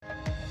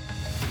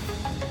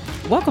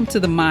Welcome to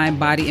the Mind,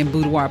 Body, and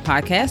Boudoir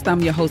podcast. I'm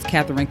your host,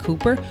 Catherine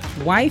Cooper,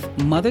 wife,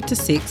 mother to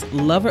 6,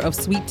 lover of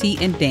sweet tea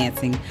and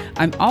dancing.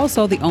 I'm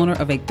also the owner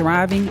of a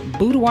thriving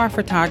boudoir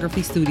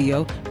photography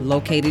studio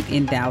located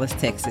in Dallas,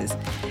 Texas.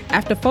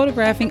 After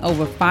photographing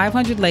over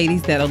 500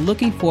 ladies that are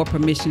looking for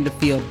permission to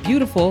feel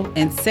beautiful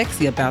and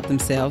sexy about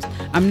themselves,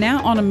 I'm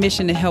now on a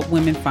mission to help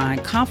women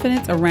find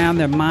confidence around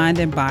their mind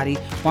and body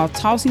while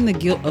tossing the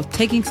guilt of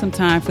taking some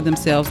time for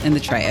themselves in the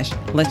trash.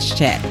 Let's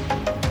chat.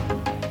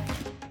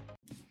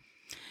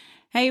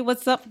 Hey,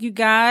 what's up, you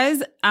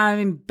guys?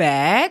 I'm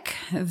back.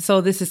 So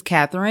this is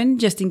Catherine,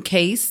 just in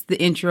case the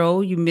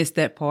intro, you missed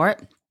that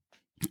part.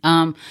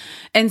 And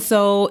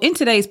so in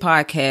today's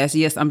podcast,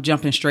 yes, I'm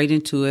jumping straight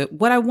into it.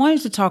 What I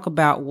wanted to talk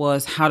about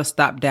was how to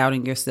stop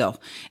doubting yourself.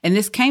 And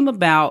this came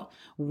about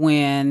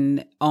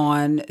a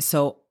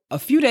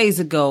few days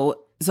ago.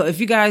 So if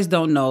you guys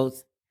don't know,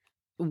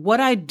 what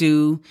I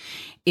do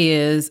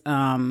is,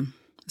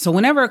 so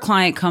whenever a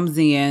client comes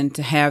in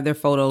to have their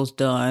photos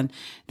done,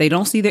 they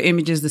don't see their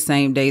images the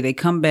same day. They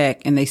come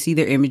back and they see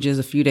their images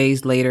a few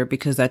days later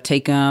because I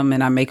take them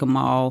and I make them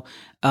all,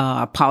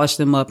 I polish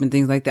them up and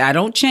things like that. I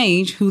don't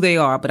change who they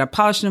are, but I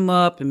polish them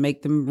up and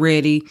make them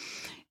ready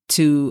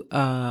to,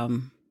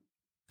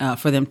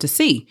 for them to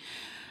see.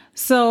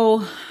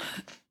 So,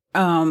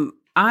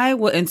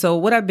 so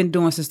what I've been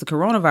doing since the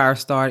coronavirus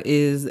started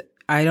is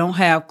I don't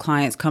have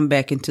clients come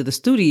back into the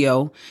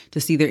studio to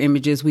see their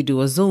images. We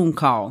do a Zoom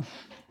call.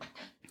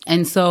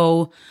 And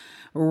so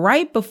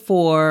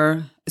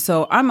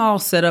so I'm all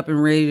set up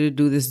and ready to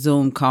do this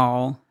Zoom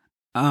call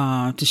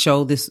to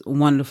show this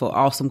wonderful,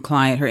 awesome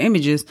client her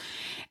images.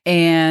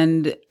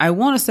 And I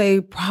want to say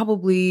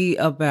probably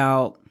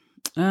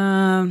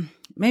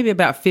maybe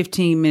about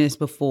 15 minutes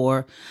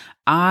before,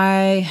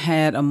 I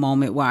had a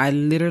moment where I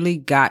literally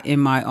got in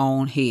my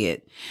own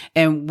head.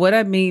 And what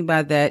I mean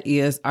by that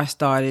is I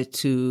started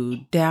to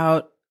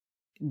doubt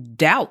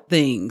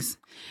things.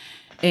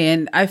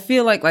 And I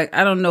feel like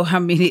I don't know how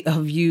many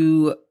of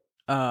you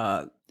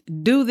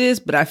do this,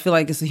 but I feel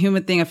like it's a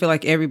human thing. I feel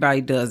like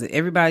everybody does it.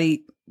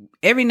 Everybody,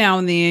 every now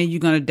and then, you're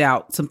going to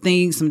doubt some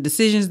things, some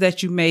decisions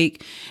that you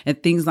make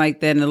and things like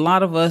that. And a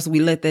lot of us, we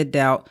let that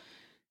doubt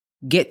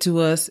get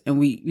to us and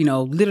we,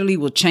 literally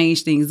will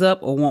change things up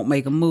or won't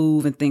make a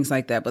move and things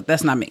like that. But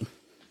that's not me.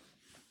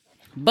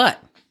 But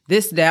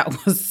this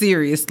doubt was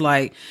serious.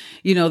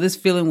 This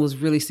feeling was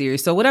really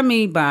serious. So what I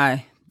mean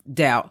by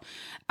doubt,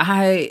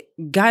 I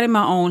got in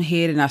my own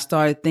head and I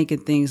started thinking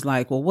things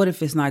like, well, what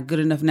if it's not good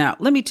enough? Now,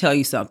 let me tell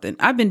you something.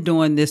 I've been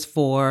doing this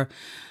for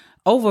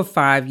over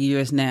 5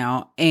 years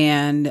now,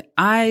 and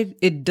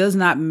it does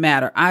not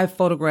matter. I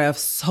photograph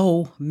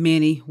so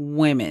many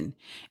women.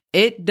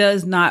 It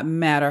does not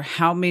matter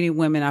how many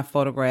women I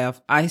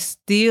photograph. I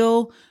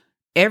still,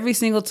 every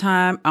single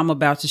time I'm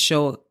about to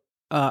show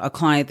a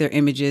client their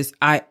images,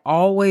 I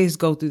always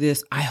go through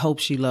this. I hope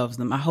she loves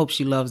them. I hope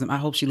she loves them. I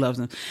hope she loves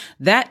them.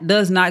 That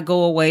does not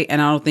go away, and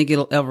I don't think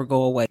it'll ever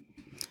go away.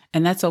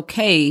 And that's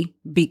okay,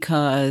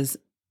 because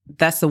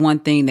that's the one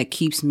thing that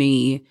keeps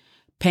me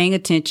paying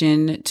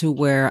attention to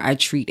where I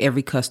treat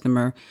every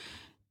customer's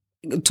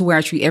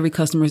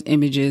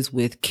images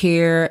with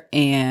care.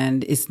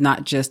 And it's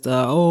not just,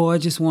 I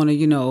just want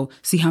to,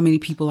 see how many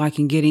people I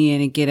can get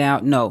in and get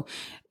out. No,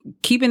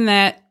 keeping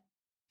that,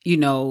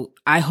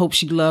 I hope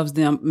she loves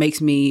them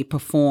makes me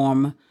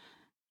perform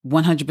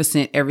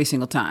 100% every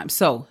single time.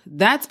 So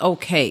that's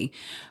okay.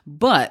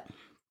 But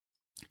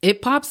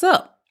it pops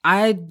up.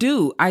 I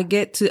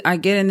get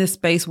in this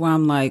space where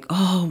I'm like,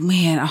 oh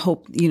man, I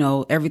hope,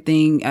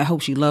 everything, I hope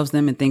she loves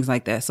them and things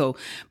like that. So,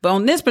 but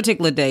on this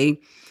particular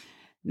day,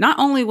 not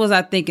only was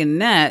I thinking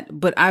that,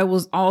 but I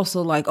was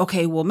also like,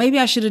 okay, well, maybe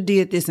I should have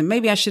did this and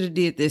maybe I should have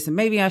did this and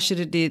maybe I should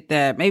have did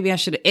that. Maybe I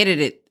should have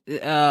edited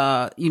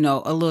a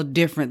little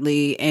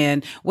differently.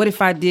 And what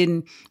if I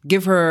didn't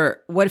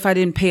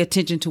pay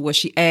attention to what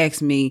she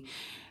asked me?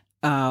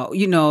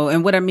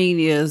 And what I mean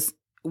is,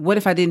 what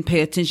if I didn't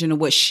pay attention to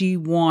what she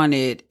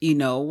wanted?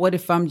 What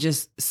if I'm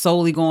just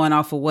solely going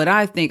off of what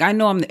I think? I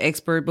know I'm the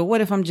expert, but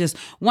what if I'm just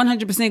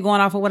 100%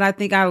 going off of what I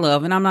think I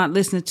love and I'm not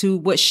listening to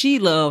what she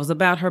loves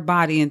about her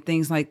body and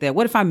things like that?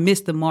 What if I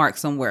missed the mark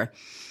somewhere?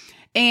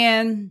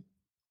 And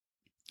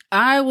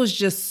I was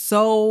just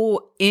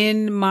so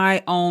in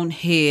my own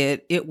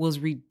head. It was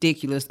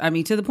ridiculous. I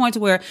mean, to the point to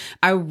where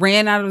I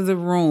ran out of the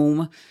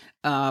room,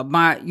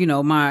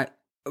 my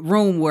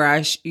room where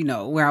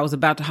I was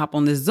about to hop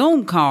on this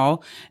Zoom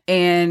call.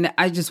 And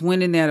I just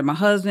went in there to my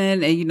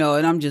husband and,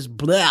 and I'm just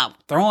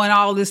throwing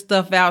all this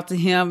stuff out to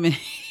him. And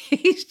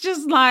he's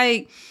just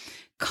like,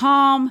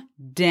 calm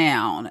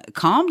down,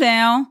 calm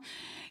down.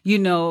 You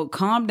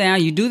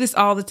do this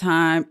all the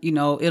time,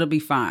 it'll be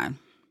fine.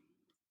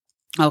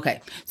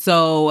 Okay.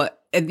 So,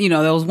 that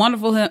was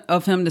wonderful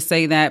of him to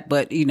say that,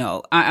 but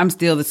I'm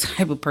still the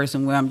type of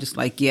person where I'm just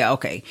like, yeah,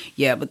 okay.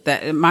 Yeah. But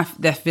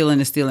that feeling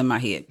is still in my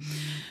head.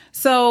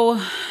 So,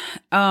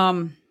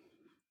 after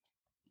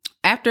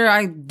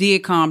I did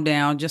calm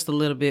down just a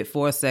little bit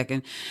for a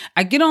second,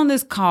 I get on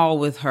this call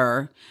with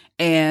her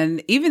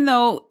And even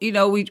though,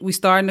 we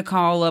starting to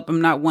call up,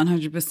 I'm not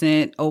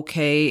 100%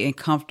 okay and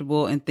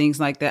comfortable and things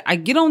like that. I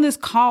get on this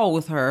call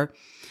with her,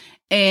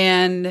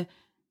 and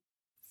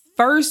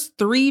first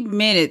 3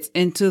 minutes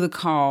into the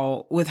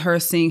call with her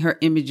seeing her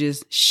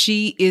images,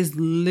 she is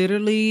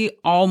literally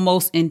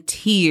almost in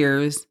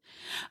tears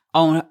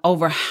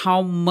over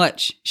how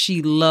much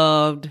she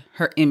loved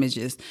her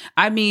images.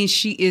 I mean,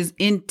 she is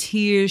in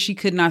tears. She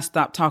could not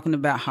stop talking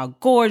about how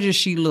gorgeous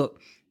she looked.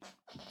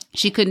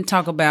 She couldn't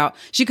stop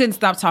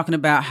talking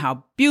about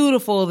how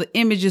beautiful the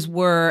images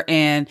were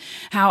and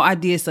how I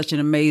did such an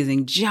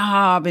amazing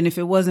job. And if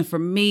it wasn't for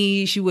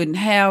me, she wouldn't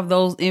have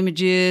those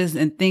images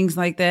and things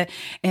like that.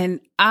 And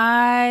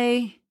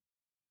I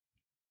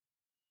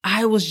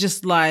was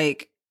just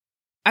like,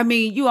 I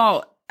mean, you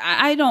all,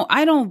 I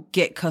don't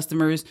get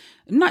customers.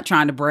 I'm not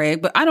trying to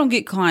brag, but I don't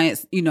get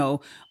clients,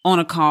 on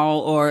a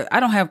call, or I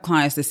don't have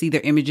clients that see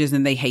their images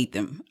and they hate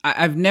them.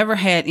 I've never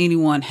had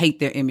anyone hate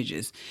their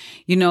images,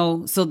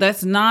 so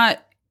that's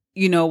not,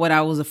 what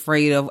I was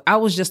afraid of. I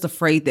was just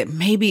afraid that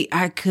maybe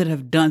I could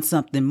have done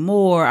something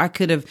more. I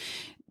could have,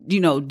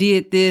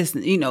 did this,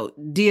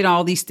 did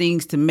all these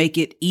things to make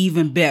it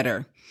even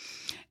better.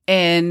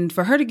 And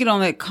for her to get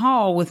on that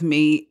call with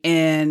me,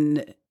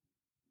 and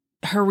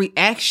her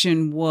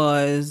reaction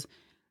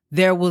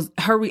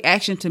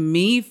to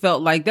me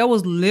felt like there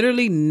was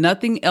literally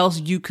nothing else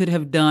you could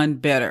have done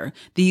better.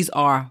 These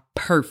are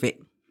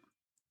perfect.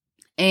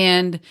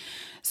 And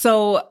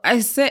so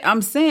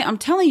I'm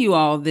telling you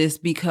all this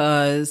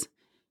because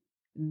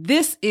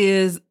this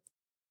is,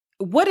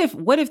 what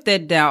if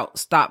that doubt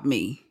stopped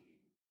me?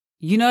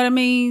 You know what I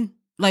mean?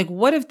 Like,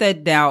 what if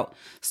that doubt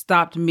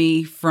stopped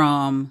me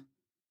from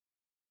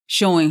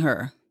showing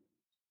her,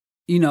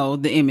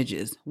 the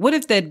images? What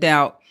if that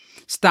doubt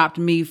stopped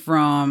me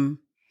from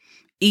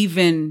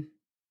even,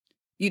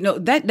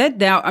 that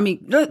doubt? I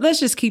mean,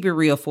 let's just keep it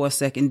real for a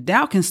second.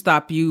 Doubt can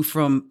stop you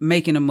from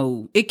making a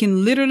move. It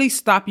can literally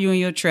stop you in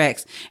your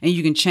tracks, and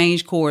you can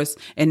change course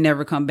and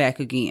never come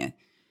back again.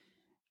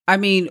 I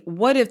mean,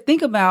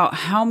 think about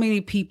how many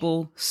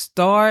people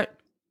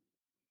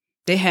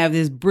they have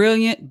this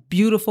brilliant,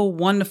 beautiful,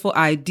 wonderful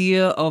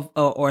idea of,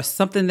 or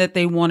something that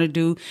they want to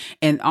do,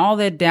 and all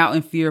that doubt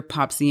and fear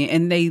pops in,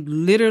 and they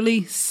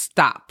literally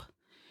stop.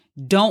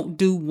 Don't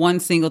do one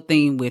single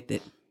thing with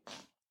it.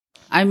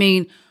 I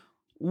mean,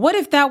 what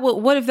if that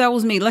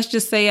was me? Let's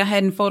just say I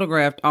hadn't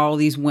photographed all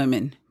these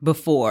women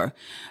before.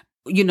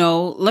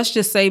 Let's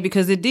just say,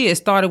 because it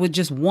started with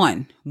just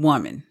one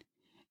woman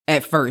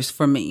at first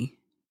for me.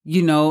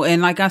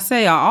 And like I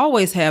say, I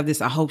always have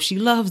this, I hope she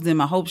loves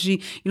them. I hope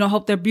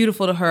hope they're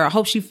beautiful to her. I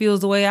hope she feels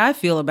the way I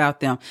feel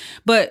about them.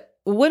 But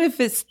what if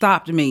it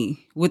stopped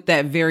me with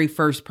that very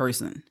first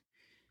person,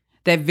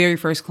 that very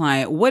first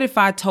client? What if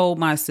I told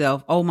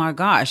myself, oh my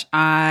gosh,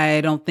 I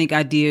don't think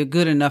I did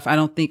good enough. I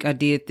don't think I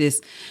did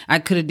this. I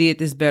could have did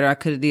this better. I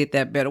could have did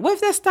that better. What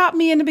if that stopped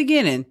me in the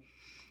beginning?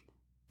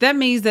 That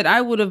means that I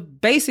would have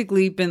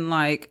basically been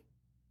like,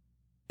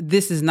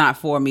 this is not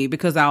for me,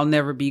 because I'll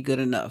never be good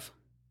enough.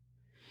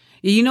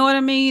 You know what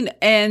I mean?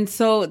 And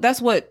so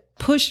that's what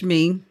pushed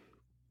me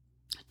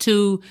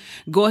to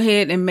go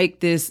ahead and make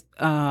this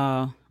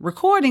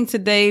recording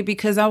today,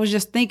 because I was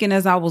just thinking,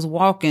 as I was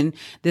walking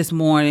this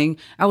morning,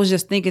 I was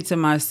just thinking to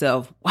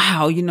myself,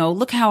 wow,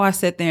 look how I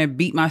sat there and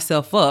beat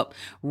myself up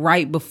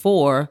right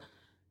before,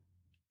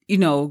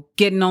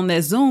 getting on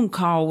that Zoom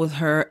call with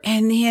her.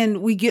 And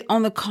then we get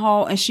on the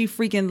call and she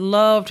freaking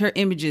loved her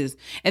images.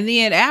 And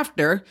then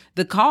after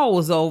the call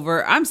was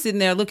over, I'm sitting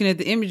there looking at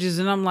the images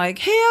and I'm like,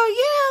 hell yeah,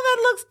 that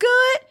looks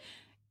good.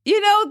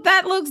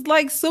 That looks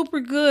like super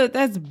good.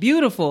 That's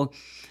beautiful.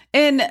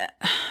 And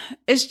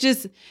it's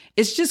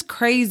just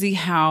crazy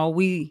how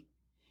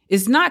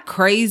it's not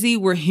crazy.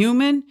 We're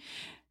human,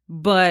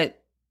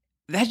 but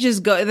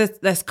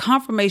that's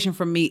confirmation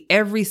for me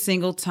every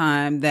single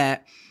time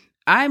that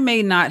I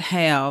may not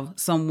have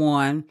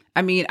someone.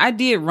 I mean, I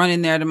did run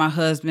in there to my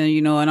husband,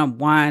 and I'm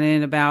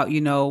whining about,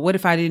 what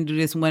if I didn't do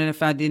this? What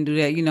if I didn't do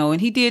that?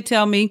 And he did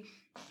tell me,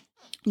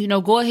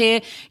 go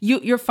ahead.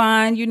 You're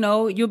fine.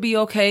 You'll be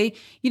okay.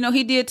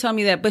 He did tell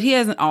me that, but he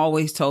hasn't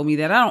always told me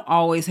that. I don't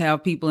always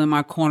have people in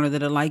my corner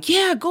that are like,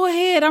 yeah, go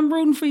ahead. I'm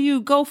rooting for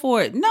you. Go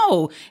for it.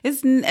 No,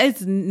 it's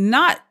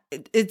not.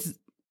 It's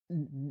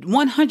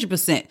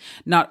 100%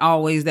 not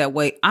always that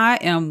way. I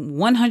am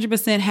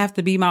 100% have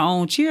to be my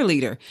own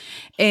cheerleader.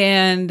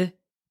 And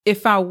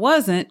if I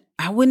wasn't,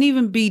 I wouldn't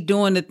even be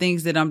doing the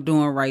things that I'm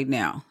doing right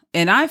now.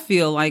 And I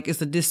feel like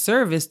it's a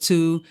disservice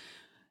to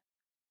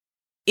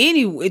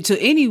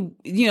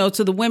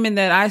the women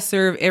that I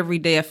serve every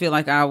day. I feel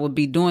like I would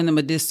be doing them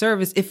a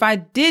disservice if I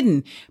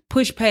didn't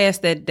push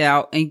past that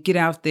doubt and get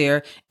out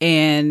there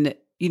and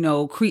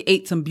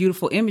create some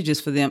beautiful images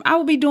for them. I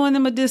will be doing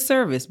them a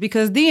disservice,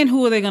 because then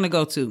who are they going to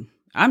go to?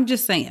 I'm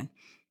just saying.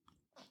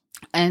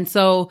 And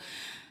so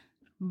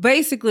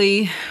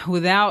basically,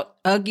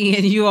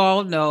 again, you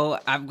all know,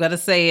 I've got to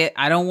say it.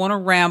 I don't want to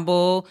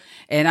ramble.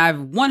 And I've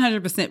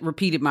 100%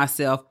 repeated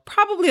myself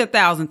probably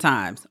 1,000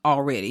 times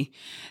already.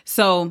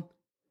 So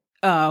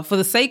for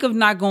the sake of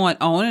not going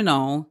on and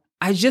on,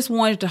 I just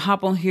wanted to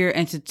hop on here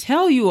and to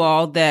tell you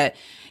all that,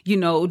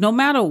 no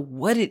matter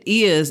what it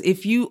is,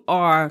 if you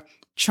are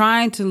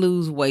trying to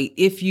lose weight,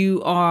 if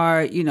you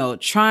are,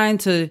 trying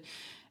to,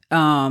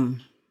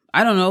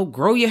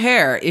 grow your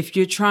hair, if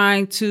you're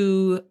trying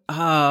to,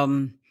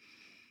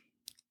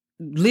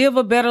 live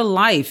a better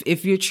life,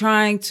 if you're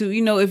trying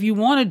to, if you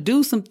want to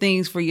do some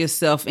things for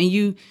yourself and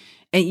you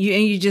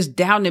just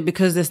doubting it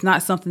because it's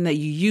not something that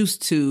you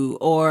used to,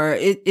 or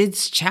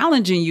it's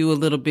challenging you a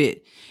little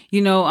bit.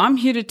 I'm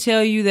here to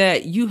tell you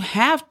that you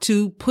have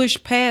to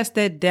push past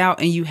that doubt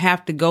and you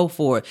have to go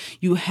for it.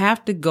 You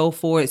have to go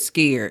for it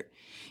scared.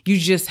 You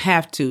just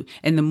have to.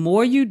 And the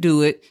more you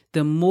do it,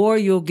 the more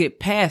you'll get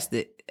past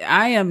it.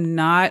 I am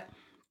not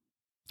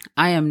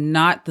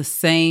the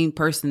same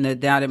person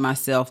that doubted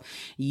myself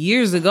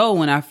years ago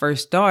when I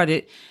first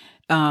started.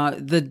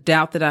 The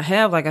doubt that I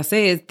have, like I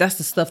said, that's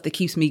the stuff that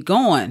keeps me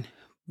going.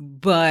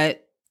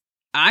 But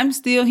I'm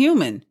still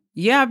human.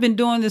 Yeah, I've been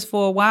doing this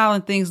for a while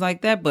and things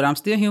like that, but I'm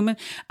still human.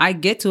 I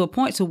get to a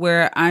point to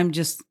where I'm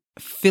just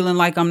feeling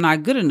like I'm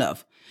not good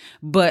enough.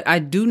 But I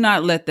do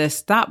not let that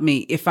stop me.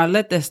 If I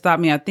let that stop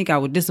me, I think I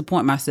would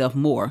disappoint myself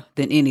more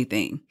than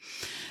anything.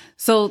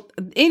 So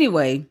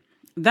anyway,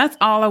 that's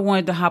all I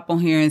wanted to hop on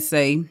here and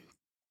say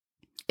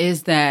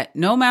is that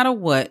no matter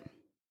what,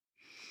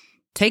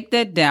 take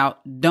that doubt.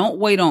 Don't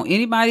wait on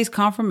anybody's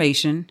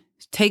confirmation.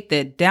 Take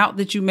that doubt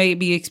that you may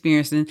be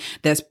experiencing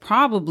that's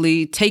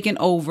probably taken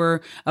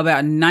over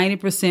about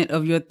 90%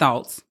 of your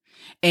thoughts.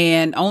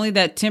 And only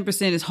that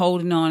 10% is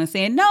holding on and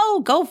saying,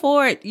 no, go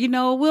for it.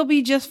 We'll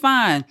be just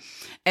fine.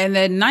 And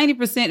that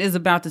 90% is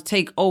about to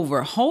take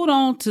over. Hold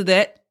on to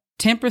that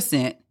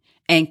 10%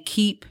 and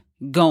keep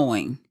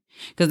going.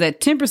 Because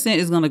that 10%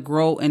 is going to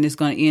grow and it's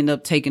going to end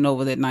up taking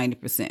over that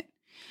 90%.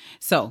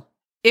 So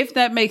if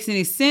that makes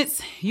any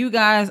sense, you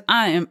guys,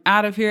 I am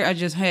out of here. I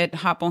just had to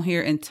hop on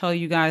here and tell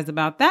you guys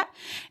about that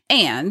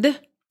and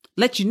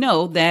let you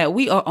know that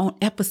we are on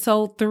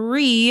episode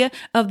 3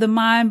 of the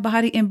Mind,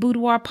 Body, and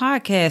Boudoir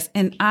podcast.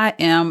 And I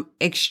am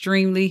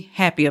extremely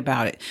happy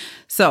about it.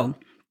 So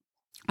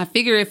I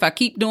figure if I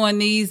keep doing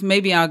these,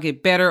 maybe I'll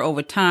get better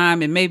over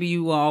time and maybe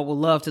you all will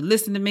love to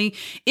listen to me.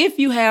 If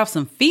you have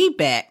some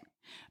feedback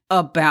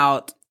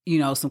about,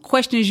 some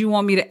questions you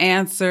want me to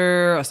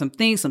answer or some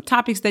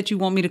topics that you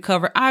want me to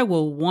cover, I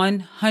will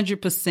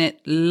 100%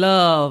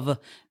 love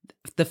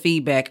the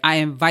feedback. I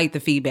invite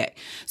the feedback.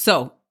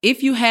 So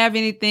if you have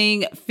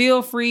anything,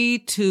 feel free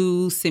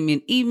to send me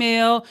an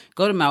email,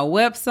 go to my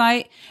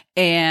website,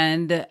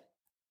 and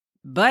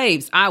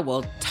babes, I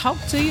will talk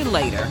to you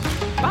later.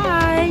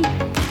 Bye.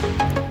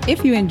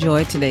 If you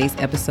enjoyed today's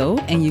episode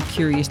and you're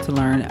curious to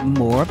learn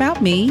more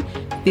about me,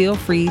 feel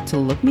free to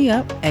look me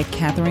up at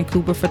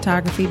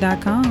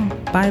KatherineCooperPhotography.com.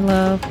 Bye,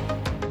 love.